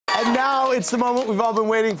now it's the moment we've all been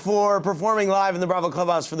waiting for, performing live in the Bravo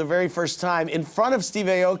Clubhouse for the very first time in front of Steve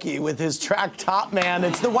Aoki with his track Top Man.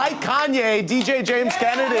 It's the White Kanye, DJ James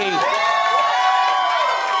Kennedy.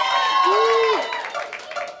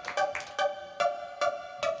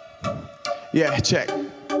 Yeah, check.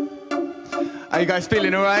 Are you guys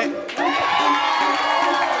feeling all right?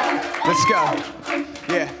 Let's go.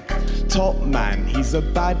 Yeah. Top man, he's a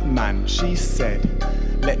bad man, she said.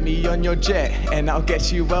 Let me on your jet and I'll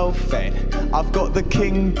get you well fed. I've got the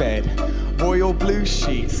king bed, royal blue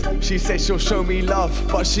sheets. She says she'll show me love,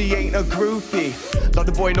 but she ain't a groupie. Like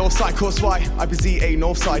the boy Northside, course why? I be ZA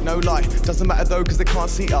Northside, no lie. Doesn't matter though, cause they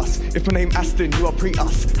can't see us. If my name Aston, you are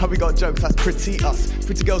pre-us. How we got jokes, that's pretty us.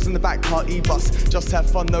 Pretty girls in the back, party bus. Just have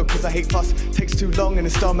fun though, cause I hate fuss. Takes too long and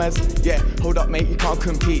it's dumb as, yeah, hold up mate, you can't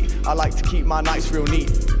compete. I like to keep my nights real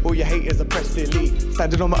neat. All your haters are press delete.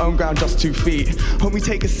 Standing on my own ground, just 2 feet. Homie,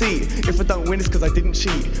 take a seat. If I don't win, it's cause I didn't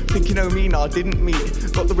cheat. Think you know me, nah, I didn't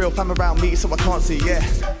meet. Got the real fam around me, so I can't see, yeah.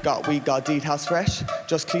 We got deed house fresh.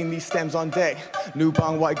 Just clean these stems on deck. New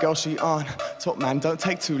bang, white girl, she on. Top man, don't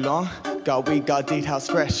take too long. We got deed house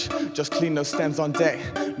fresh. Just clean those stems on deck.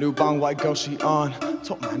 New bang, white girl, she on.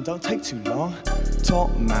 Top man, don't take too long.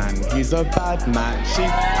 Top man, he's a bad man. She...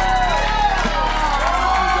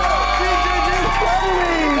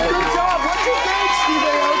 Good job. What you think, Steve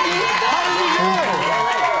Aoki? How did you do it?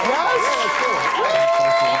 Yes?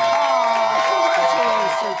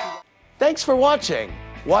 Thanks for watching.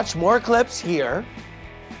 Watch more clips here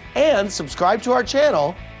and subscribe to our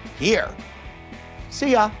channel here.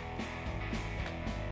 See ya.